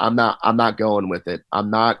 nah, I'm not going with it.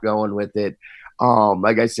 I'm not going with it.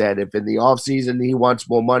 Like I said, if in the offseason he wants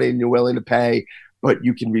more money than you're willing to pay, but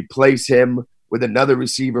you can replace him with another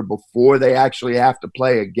receiver before they actually have to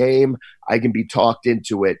play a game, I can be talked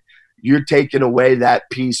into it. You're taking away that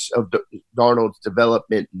piece of Darnold's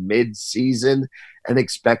development mid-season and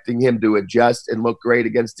expecting him to adjust and look great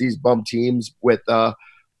against these bum teams without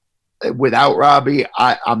Robbie.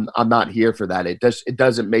 I'm not here for that. It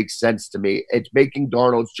doesn't make sense to me. It's making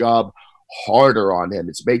Darnold's job harder on him.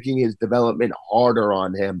 It's making his development harder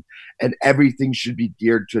on him, and everything should be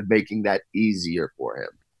geared to making that easier for him.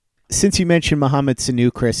 Since you mentioned Mohamed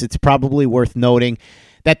Sanu, Chris, it's probably worth noting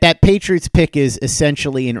that Patriots pick is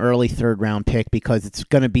essentially an early third-round pick because it's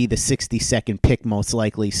going to be the 62nd pick most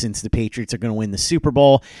likely since the Patriots are going to win the Super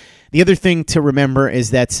Bowl. The other thing to remember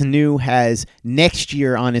is that Sanu has next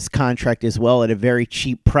year on his contract as well at a very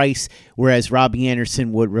cheap price, whereas Robbie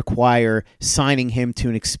Anderson would require signing him to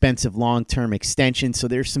an expensive long-term extension. So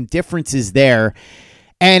there's some differences there.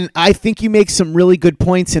 And I think you make some really good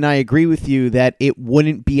points, and I agree with you that it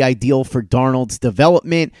wouldn't be ideal for Darnold's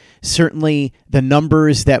development. Certainly the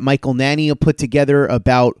numbers that Michael Nania put together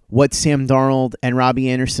about what Sam Darnold and Robbie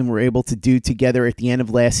Anderson were able to do together at the end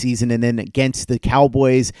of last season and then against the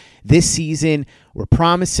Cowboys this season were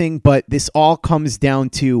promising, but this all comes down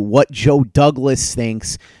to what Joe Douglas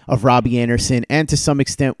thinks of Robbie Anderson and to some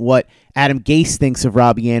extent what Adam Gase thinks of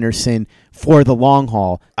Robbie Anderson for the long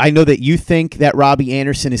haul. I know that you think that Robbie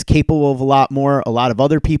Anderson is capable of a lot more. A lot of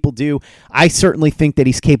other people do. I certainly think that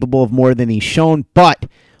he's capable of more than he's shown, but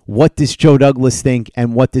what does Joe Douglas think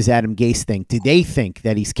and what does Adam Gase think? Do they think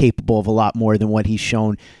that he's capable of a lot more than what he's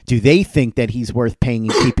shown? Do they think that he's worth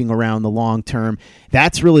paying and keeping around the long term?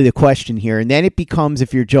 That's really the question here. And then it becomes,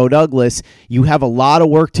 if you're Joe Douglas, you have a lot of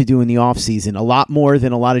work to do in the offseason, a lot more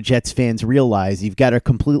than a lot of Jets fans realize. You've got to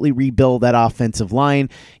completely rebuild that offensive line.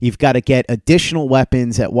 You've got to get additional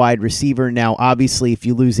weapons at wide receiver. Now, obviously, if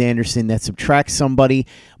you lose Anderson, that subtracts somebody,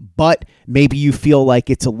 but maybe you feel like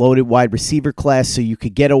it's a loaded wide receiver class, so you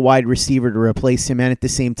could get a wide receiver to replace him and at the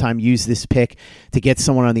same time use this pick to get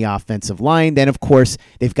someone on the offensive line. Then, of course,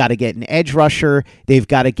 they've got to get an edge rusher. They've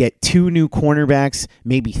got to get 2 new cornerbacks,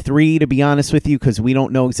 maybe 3, to be honest with you, because we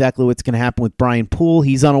don't know exactly what's going to happen with Brian Poole.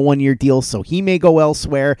 He's on a 1-year deal, so he may go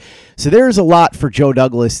elsewhere. So there's a lot for Joe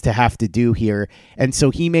Douglas to have to do here, and so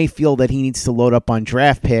he may feel that he needs to load up on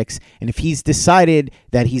draft picks, and if he's decided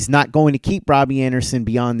that he's not going to keep Robbie Anderson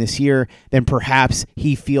beyond this year, then perhaps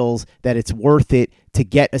he feels that it's worth it to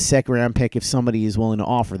get a second-round pick if somebody is willing to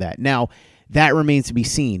offer that. Now, that remains to be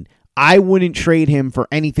seen. I wouldn't trade him for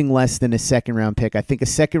anything less than a second-round pick. I think a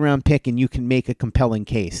second-round pick, and you can make a compelling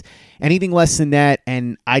case. Anything less than that,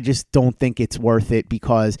 and I just don't think it's worth it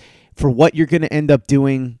because for what you're going to end up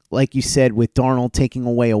doing, like you said, with Darnold taking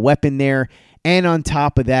away a weapon there, and on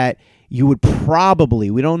top of that, you would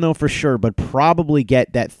probably, we don't know for sure, but probably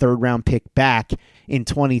get that third-round pick back in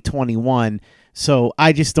 2021. So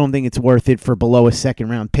I just don't think it's worth it for below a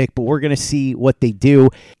second-round pick, but we're going to see what they do.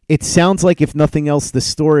 It sounds like, if nothing else, the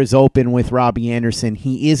store is open with Robbie Anderson.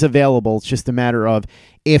 He is available. It's just a matter of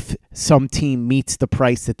if some team meets the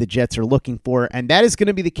price that the Jets are looking for, and that is going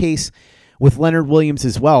to be the case with Leonard Williams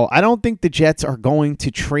as well. I don't think the Jets are going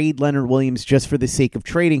to trade Leonard Williams just for the sake of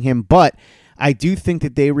trading him, but I do think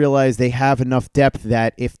that they realize they have enough depth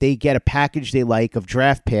that if they get a package they like of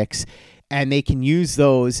draft picks, and they can use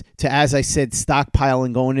those to, as I said, stockpile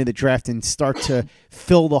and go into the draft and start to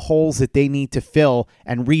fill the holes that they need to fill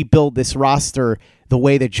and rebuild this roster the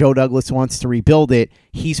way that Joe Douglas wants to rebuild it,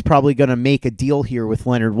 he's probably going to make a deal here with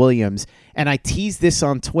Leonard Williams. And I teased this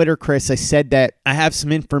on Twitter, Chris. I said that I have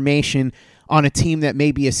some information on a team that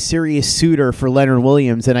may be a serious suitor for Leonard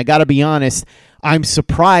Williams. And I got to be honest, I'm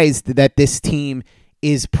surprised that this team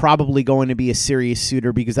is probably going to be a serious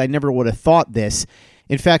suitor because I never would have thought this.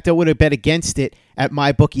 In fact, I would have bet against it at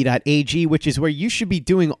mybookie.ag, which is where you should be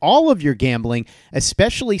doing all of your gambling,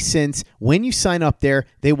 especially since when you sign up there,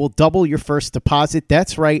 they will double your first deposit.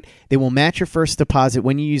 That's right. They will match your first deposit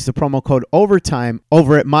when you use the promo code OVERTIME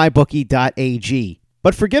over at mybookie.ag.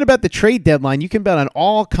 But forget about the trade deadline. You can bet on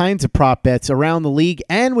all kinds of prop bets around the league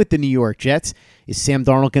and with the New York Jets. Is Sam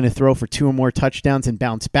Darnold going to throw for 2 or more touchdowns and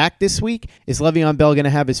bounce back this week? Is Le'Veon Bell going to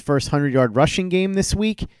have his first 100-yard rushing game this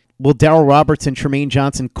week? Will Darryl Roberts and Tremaine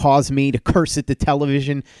Johnson cause me to curse at the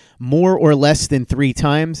television more or less than 3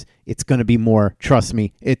 times? It's going to be more. Trust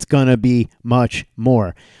me, it's going to be much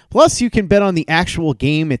more. Plus, you can bet on the actual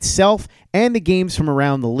game itself and the games from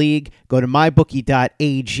around the league. Go to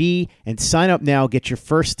mybookie.ag and sign up now. Get your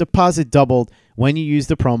first deposit doubled when you use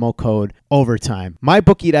the promo code OVERTIME.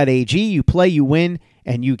 Mybookie.ag, you play, you win,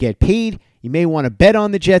 and you get paid. You may want to bet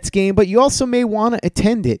on the Jets game, but you also may want to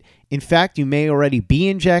attend it. In fact, you may already be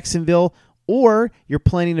in Jacksonville, or you're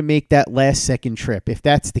planning to make that last-second trip. If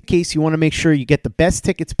that's the case, you want to make sure you get the best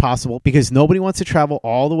tickets possible because nobody wants to travel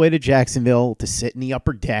all the way to Jacksonville to sit in the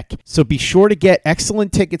upper deck. So be sure to get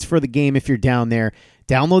excellent tickets for the game if you're down there.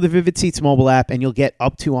 Download the Vivid Seats mobile app, and you'll get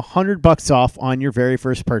up to $100 off on your very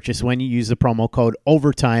first purchase when you use the promo code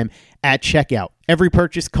OVERTIME at checkout. Every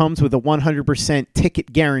purchase comes with a 100%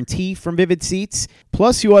 ticket guarantee from Vivid Seats.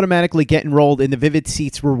 Plus, you automatically get enrolled in the Vivid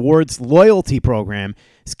Seats Rewards loyalty program.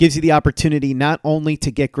 This gives you the opportunity not only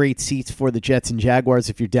to get great seats for the Jets and Jaguars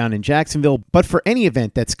if you're down in Jacksonville, but for any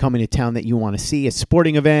event that's coming to town that you want to see, a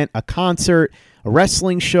sporting event, a concert, a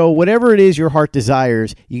wrestling show, whatever it is your heart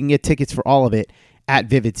desires, you can get tickets for all of it at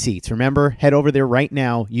Vivid Seats. Remember, head over there right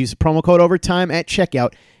now, use the promo code OVERTIME at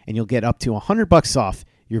checkout, and you'll get up to $100 off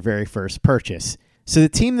your very first purchase. So the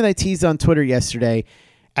team that I teased on Twitter yesterday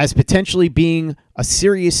as potentially being a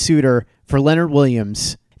serious suitor for Leonard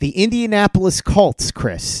Williams, the Indianapolis Colts,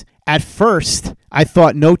 Chris. At first, I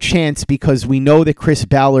thought no chance because we know that Chris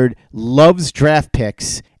Ballard loves draft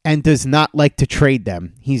picks and does not like to trade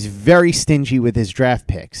them. He's very stingy with his draft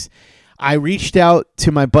picks. I reached out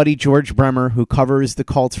to my buddy George Bremer, who covers the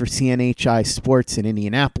Colts for CNHI Sports in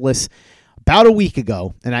Indianapolis, about a week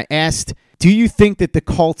ago, and I asked, do you think that the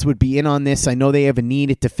Colts would be in on this? I know they have a need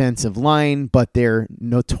at defensive line, but they're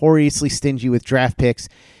notoriously stingy with draft picks,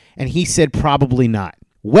 and he said probably not.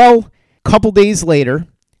 Well, a couple days later,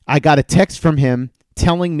 I got a text from him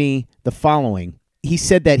telling me the following. He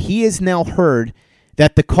said that he has now heard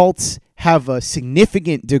that the Colts have a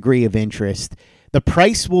significant degree of interest. The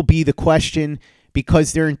price will be the question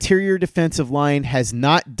because their interior defensive line has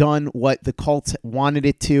not done what the Colts wanted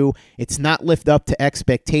it to. It's not lived up to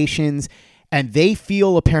expectations. And they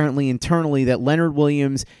feel apparently internally that Leonard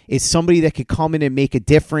Williams is somebody that could come in and make a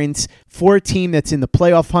difference for a team that's in the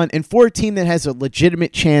playoff hunt and for a team that has a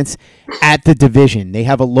legitimate chance at the division. They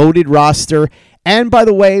have a loaded roster. And by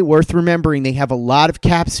the way, worth remembering, they have a lot of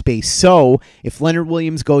cap space. So if Leonard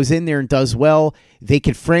Williams goes in there and does well, they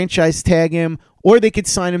could franchise tag him or they could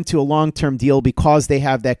sign him to a long-term deal because they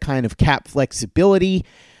have that kind of cap flexibility.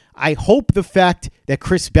 I hope the fact that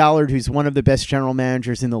Chris Ballard, who's one of the best general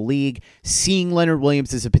managers in the league, seeing Leonard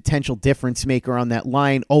Williams as a potential difference maker on that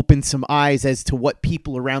line opens some eyes as to what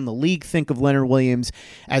people around the league think of Leonard Williams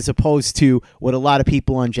as opposed to what a lot of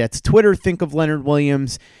people on Jets Twitter think of Leonard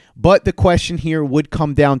Williams. But the question here would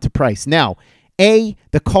come down to price. Now, A,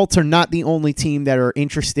 the Colts are not the only team that are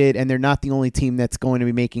interested, and they're not the only team that's going to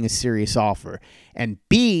be making a serious offer. And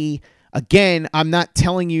B, again, I'm not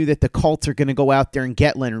telling you that the Colts are going to go out there and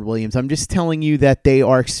get Leonard Williams. I'm just telling you that they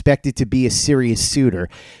are expected to be a serious suitor.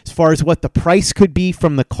 As far as what the price could be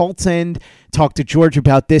from the Colts end, talk to George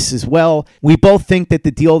about this as well. We both think that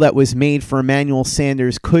the deal that was made for Emmanuel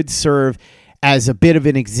Sanders could serve as a bit of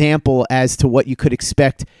an example as to what you could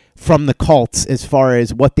expect from the Colts as far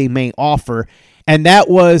as what they may offer. And that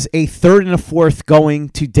was a third and a fourth going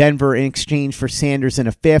to Denver in exchange for Sanders and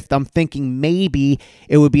a fifth. I'm thinking maybe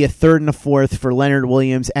it would be a third and a fourth for Leonard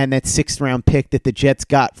Williams and that sixth-round pick that the Jets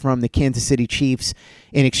got from the Kansas City Chiefs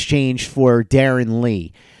in exchange for Darren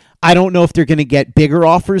Lee. I don't know if they're going to get bigger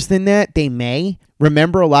offers than that. They may.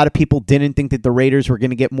 Remember, a lot of people didn't think that the Raiders were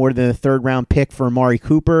going to get more than a third-round pick for Amari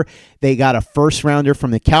Cooper. They got a first-rounder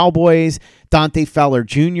from the Cowboys. Dante Fowler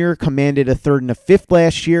Jr. commanded a third and a fifth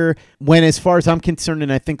last year, when, as far as I'm concerned,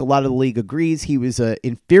 and I think a lot of the league agrees, he was an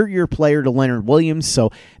inferior player to Leonard Williams,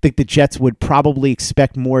 so I think the Jets would probably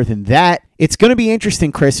expect more than that. It's going to be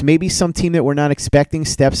interesting, Chris. Maybe some team that we're not expecting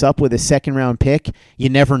steps up with a second-round pick. You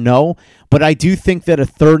never know. But I do think that a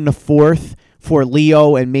third and a fourth for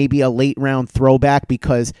Leo and maybe a late-round throwback,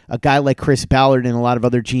 because a guy like Chris Ballard and a lot of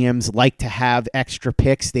other GMs like to have extra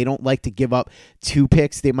picks. They don't like to give up 2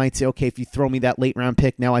 picks. They might say, okay, if you throw me that late-round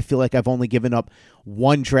pick, now I feel like I've only given up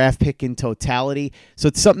 1 draft pick in totality. So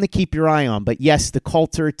it's something to keep your eye on. But yes, the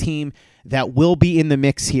Colts are a team that will be in the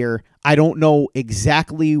mix here. I don't know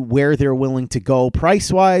exactly where they're willing to go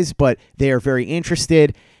price-wise, but they are very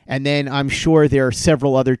interested. And then I'm sure there are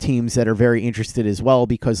several other teams that are very interested as well,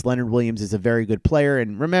 because Leonard Williams is a very good player.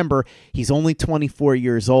 And remember, he's only 24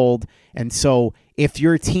 years old. And so if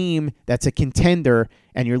you're a team that's a contender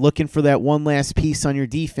and you're looking for that one last piece on your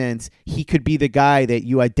defense, he could be the guy that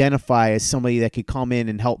you identify as somebody that could come in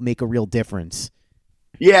and help make a real difference.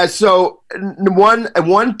 Yeah, so one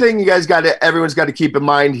thing everyone's got to keep in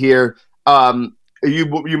mind here,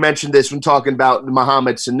 you mentioned this when talking about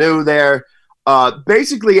Mohamed Sanu there.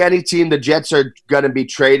 Basically, any team the Jets are going to be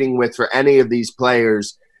trading with for any of these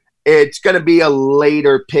players, it's going to be a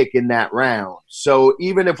later pick in that round. So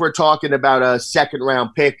even if we're talking about a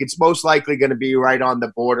second-round pick, it's most likely going to be right on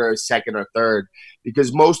the border of second or third,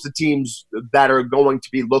 because most of the teams that are going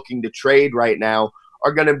to be looking to trade right now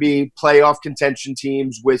are going to be playoff contention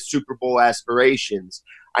teams with Super Bowl aspirations.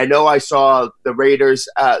 I know I saw the Raiders.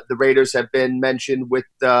 The Raiders have been mentioned with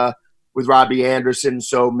Robbie Anderson,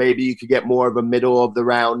 so maybe you could get more of a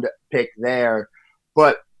middle-of-the-round pick there.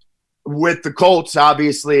 But with the Colts,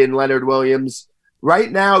 obviously, and Leonard Williams,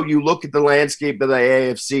 right now you look at the landscape of the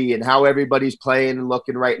AFC and how everybody's playing and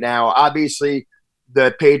looking right now. Obviously,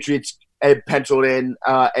 the Patriots penciled in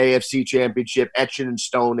AFC Championship, etched in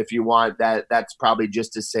stone if you want. That's probably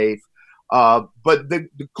just as safe. But the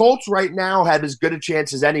Colts right now have as good a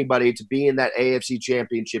chance as anybody to be in that AFC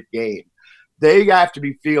Championship game. They have to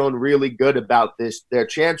be feeling really good about their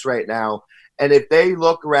chance right now. And if they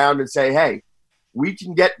look around and say, hey, we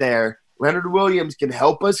can get there, Leonard Williams can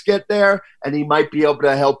help us get there, and he might be able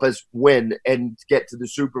to help us win and get to the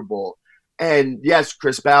Super Bowl. And yes,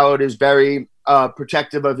 Chris Ballard is very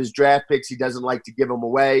protective of his draft picks. He doesn't like to give them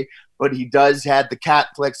away, but he does have the cap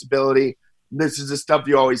flexibility. This is the stuff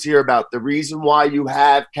you always hear about. The reason why you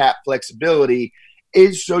have cap flexibility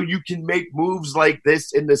is so you can make moves like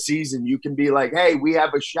this in the season. You can be like, hey, we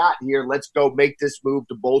have a shot here. Let's go make this move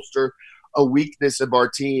to bolster a weakness of our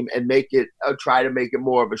team and make it try to make it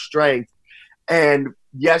more of a strength. And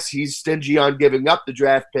yes, he's stingy on giving up the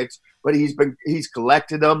draft picks, but he's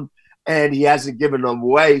collected them and he hasn't given them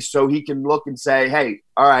away. So he can look and say, hey,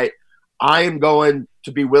 all right, I am going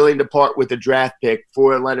to be willing to part with a draft pick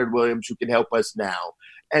for Leonard Williams who can help us now.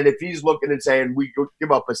 And if he's looking and saying we could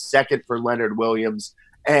give up a second for Leonard Williams,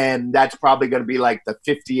 and that's probably going to be like the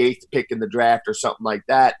 58th pick in the draft or something like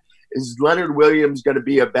that, is Leonard Williams going to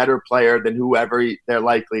be a better player than whoever they're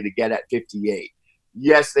likely to get at 58?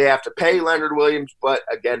 Yes, they have to pay Leonard Williams, but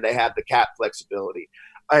again, they have the cap flexibility.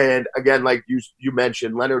 And again, like you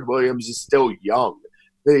mentioned, Leonard Williams is still young.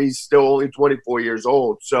 He's still only 24 years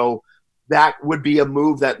old. So that would be a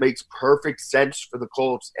move that makes perfect sense for the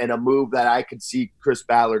Colts and a move that I could see Chris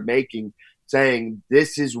Ballard making, saying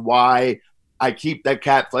this is why I keep that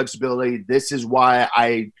cap flexibility. This is why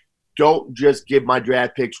I don't just give my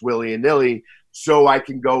draft picks willy-nilly, so I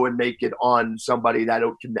can go and make it on somebody that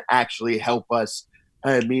can actually help us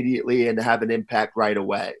immediately and have an impact right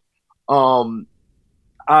away.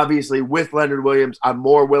 Obviously, with Leonard Williams, I'm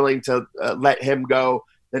more willing to let him go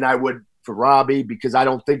than I would for Robbie, because I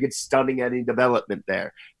don't think it's stunning any development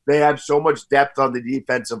there. They have so much depth on the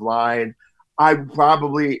defensive line. I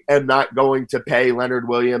probably am not going to pay Leonard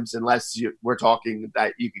Williams unless we're talking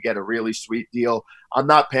that you could get a really sweet deal. I'm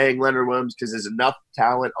not paying Leonard Williams because there's enough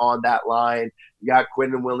talent on that line. You got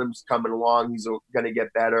Quinton Williams coming along. He's going to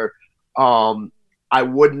get better. I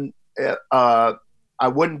wouldn't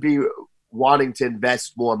be wanting to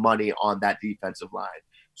invest more money on that defensive line.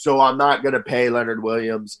 So I'm not going to pay Leonard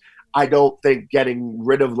Williams. I don't think getting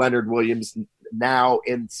rid of Leonard Williams now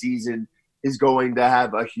in season is going to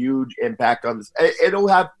have a huge impact on this. It'll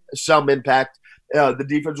have some impact. The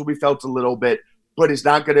defense will be felt a little bit, but it's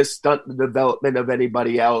not going to stunt the development of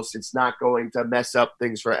anybody else. It's not going to mess up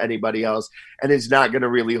things for anybody else, and it's not going to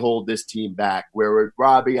really hold this team back. Where with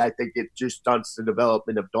Robbie, I think it just stunts the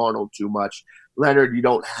development of Darnold too much. Leonard, you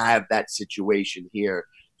don't have that situation here.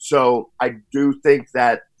 So I do think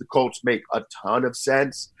that the Colts make a ton of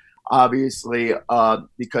sense. Obviously,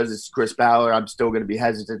 because it's Chris Ballard, I'm still going to be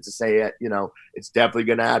hesitant to say it. It's definitely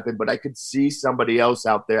going to happen. But I could see somebody else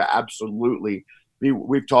out there, absolutely.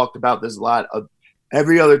 We've talked about this a lot.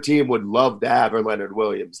 Every other team would love to have a Leonard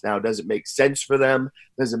Williams. Now, does it make sense for them?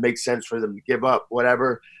 Does it make sense for them to give up?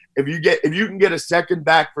 Whatever. If you can get a second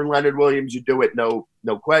back for Leonard Williams, you do it, no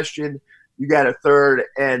question. You got a third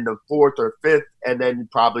and a fourth or fifth, and then you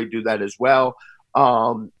probably do that as well.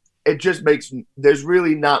 It just makes – there's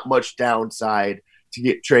really not much downside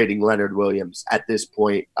to trading Leonard Williams at this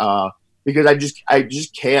point because I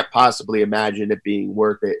just can't possibly imagine it being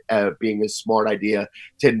worth it, being a smart idea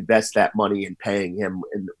to invest that money in paying him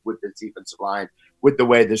with the defensive line with the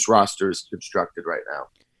way this roster is constructed right now.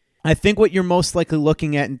 I think what you're most likely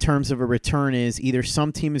looking at in terms of a return is either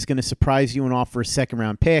some team is going to surprise you and offer a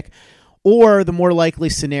second-round pick, or the more likely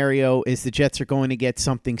scenario is the Jets are going to get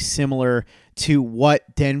something similar to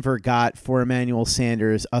what Denver got for Emmanuel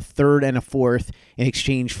Sanders, a third and a fourth in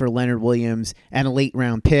exchange for Leonard Williams and a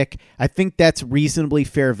late-round pick. I think that's reasonably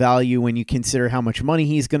fair value when you consider how much money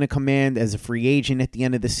he's going to command as a free agent at the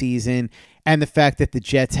end of the season and the fact that the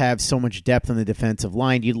Jets have so much depth on the defensive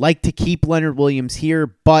line. You'd like to keep Leonard Williams here,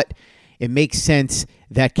 but it makes sense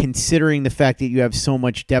that considering the fact that you have so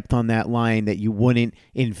much depth on that line that you wouldn't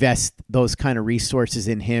invest those kind of resources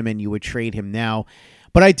in him and you would trade him now.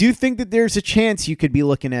 But I do think that there's a chance you could be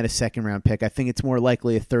looking at a second-round pick. I think it's more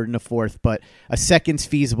likely a third and a fourth, but a second's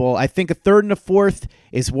feasible. I think a third and a fourth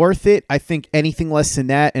is worth it. I think anything less than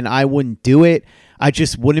that, and I wouldn't do it. I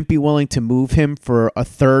just wouldn't be willing to move him for a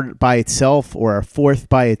third by itself or a fourth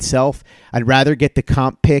by itself. I'd rather get the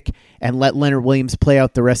comp pick and let Leonard Williams play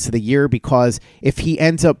out the rest of the year, because if he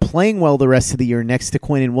ends up playing well the rest of the year next to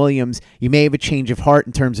Quinnen Williams, you may have a change of heart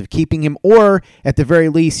in terms of keeping him, or at the very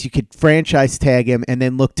least, you could franchise tag him and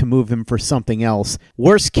then look to move him for something else.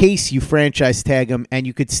 Worst case, you franchise tag him and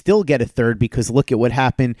you could still get a third, because look at what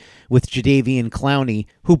happened with Jadeveon Clowney,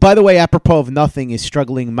 who, by the way, apropos of nothing, is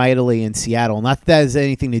struggling mightily in Seattle. Not that that has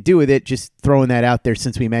anything to do with it, just throwing that out there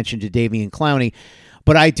since we mentioned Jadeveon Clowney.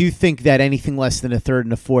 But I do think that anything less than a third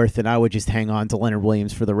and a fourth, and I would just hang on to Leonard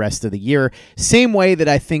Williams for the rest of the year. Same way that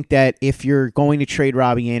I think that if you're going to trade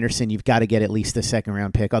Robbie Anderson, you've got to get at least a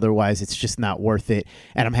second-round pick. Otherwise, it's just not worth it,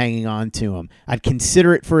 and I'm hanging on to him. I'd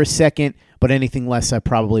consider it for a second, but anything less I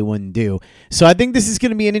probably wouldn't do. So I think this is going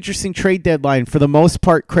to be an interesting trade deadline. For the most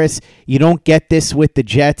part, Chris, you don't get this with the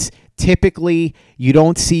Jets. Typically, you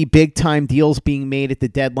don't see big-time deals being made at the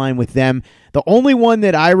deadline with them. The only one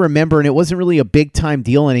that I remember, and it wasn't really a big-time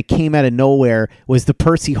deal and it came out of nowhere, was the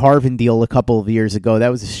Percy Harvin deal a couple of years ago. That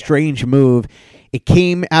was a strange move. It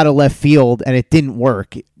came out of left field, and it didn't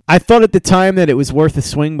work. I thought at the time that it was worth a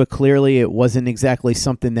swing, but clearly it wasn't exactly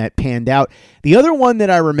something that panned out. The other one that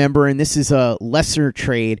I remember, and this is a lesser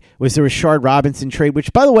trade, was the Rashard Robinson trade,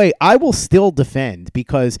 which, by the way, I will still defend,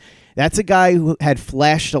 because that's a guy who had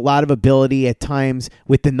flashed a lot of ability at times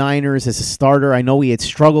with the Niners as a starter. I know he had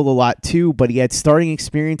struggled a lot too, but he had starting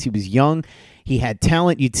experience. He was young. He had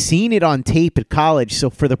talent. You'd seen it on tape at college. So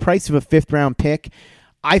for the price of a fifth-round pick,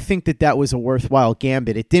 I think that that was a worthwhile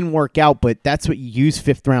gambit. It didn't work out, but that's what you use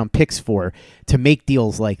fifth-round picks for, to make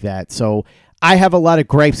deals like that. So I have a lot of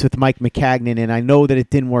gripes with Mike Maccagnan, and I know that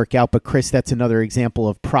it didn't work out, but Chris, that's another example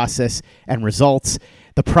of process and results.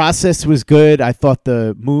 The process was good. I thought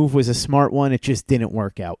the move was a smart one. It just didn't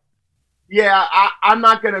work out. Yeah, I'm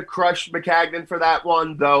not going to crush Maccagnan for that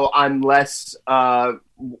one, though I'm less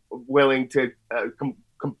willing to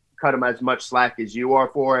cut him as much slack as you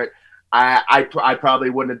are for it. I probably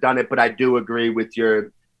wouldn't have done it, but I do agree with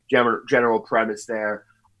your general premise there.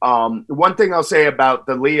 One thing I'll say about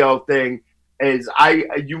the Leo thing is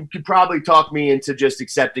you could probably talk me into just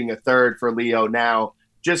accepting a third for Leo now,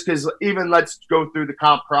 just because even let's go through the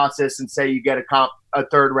comp process and say you get a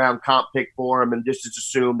third round comp pick for him, and just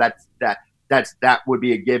assume that would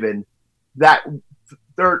be a given. That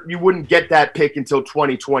third, you wouldn't get that pick until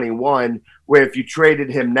 2021, where if you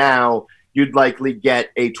traded him now, you'd likely get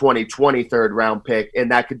a 2020 third round pick,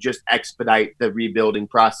 and that could just expedite the rebuilding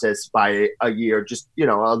process by a year, just,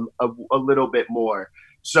 a little bit more.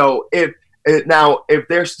 So if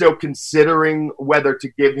they're still considering whether to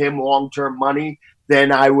give him long-term money,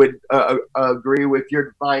 then I would agree with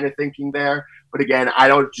your line of thinking there. But again, I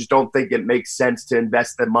don't think it makes sense to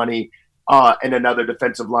invest the money in another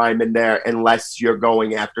defensive lineman there unless you're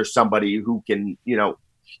going after somebody who can,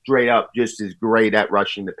 straight up just is great at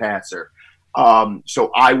rushing the passer.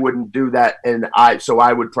 So I wouldn't do that, and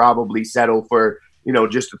I would probably settle for,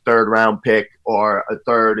 just a third round pick or a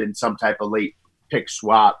third in some type of late pick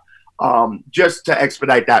swap, just to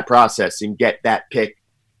expedite that process and get that pick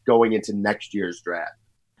going into next year's draft.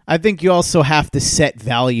 I think you also have to set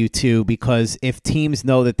value too, because if teams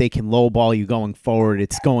know that they can lowball you going forward,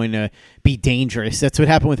 it's going to be dangerous. That's what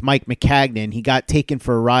happened with Mike Maccagnan. He got taken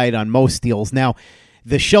for a ride on most deals. Now,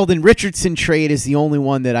 the Sheldon Richardson trade is the only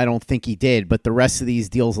one that I don't think he did, but the rest of these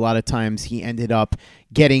deals, a lot of times he ended up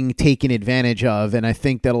getting taken advantage of, and I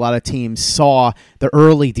think that a lot of teams saw the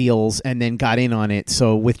early deals and then got in on it.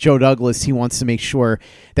 So with Joe Douglas, he wants to make sure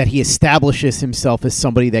that he establishes himself as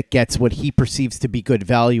somebody that gets what he perceives to be good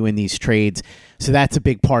value in these trades. So that's a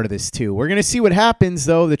big part of this too. We're going to see what happens,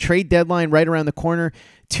 though. The trade deadline right around the corner,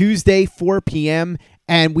 Tuesday, 4 p.m.,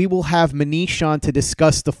 and we will have Manish on to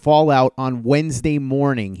discuss the fallout on Wednesday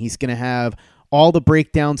morning. He's going to have all the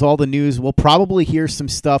breakdowns, all the news. We'll probably hear some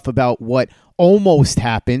stuff about what almost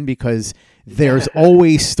happened, because there's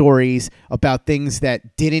always stories about things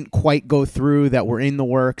that didn't quite go through that were in the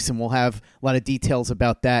works, and we'll have a lot of details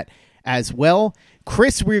about that as well.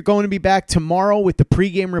 Chris, we're going to be back tomorrow with the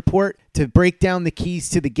pregame report to break down the keys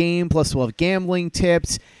to the game. Plus, we'll have gambling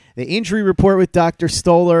tips, the injury report with Dr.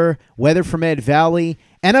 Stoller, weather from Ed Valley,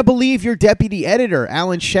 and I believe your deputy editor,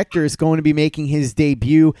 Alan Schechter, is going to be making his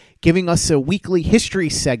debut, giving us a weekly history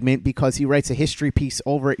segment because he writes a history piece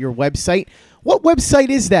over at your website. What website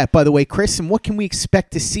is that, by the way, Chris, and what can we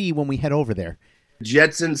expect to see when we head over there?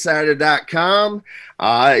 JetsInsider.com.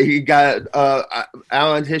 He got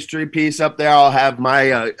Alan's history piece up there. I'll have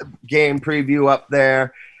my game preview up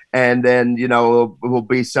there, and then will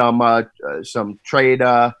be some trade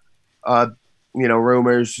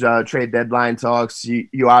rumors, trade deadline talks.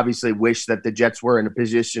 You obviously wish that the Jets were in a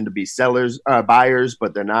position to be buyers,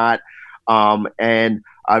 but they're not. And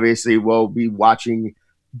obviously we'll be watching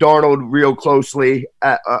Darnold real closely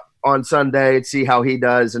on Sunday, see how he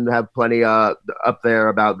does, and have plenty up there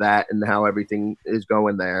about that and how everything is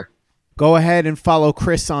going there. Go ahead and follow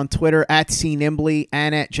Chris on Twitter at C Nimbley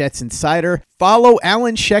and at Jets Insider. Follow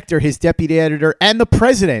Alan Schechter, his deputy editor and the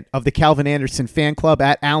president of the Calvin Anderson fan club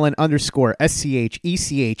at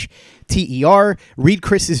Alan_SCHECHTER. Read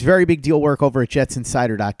Chris's very big deal work over at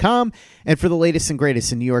jetsinsider.com. And for the latest and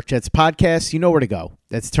greatest in New York Jets podcasts, you know where to go.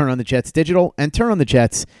 That's Turn on the Jets Digital and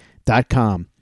turnonthejets.com.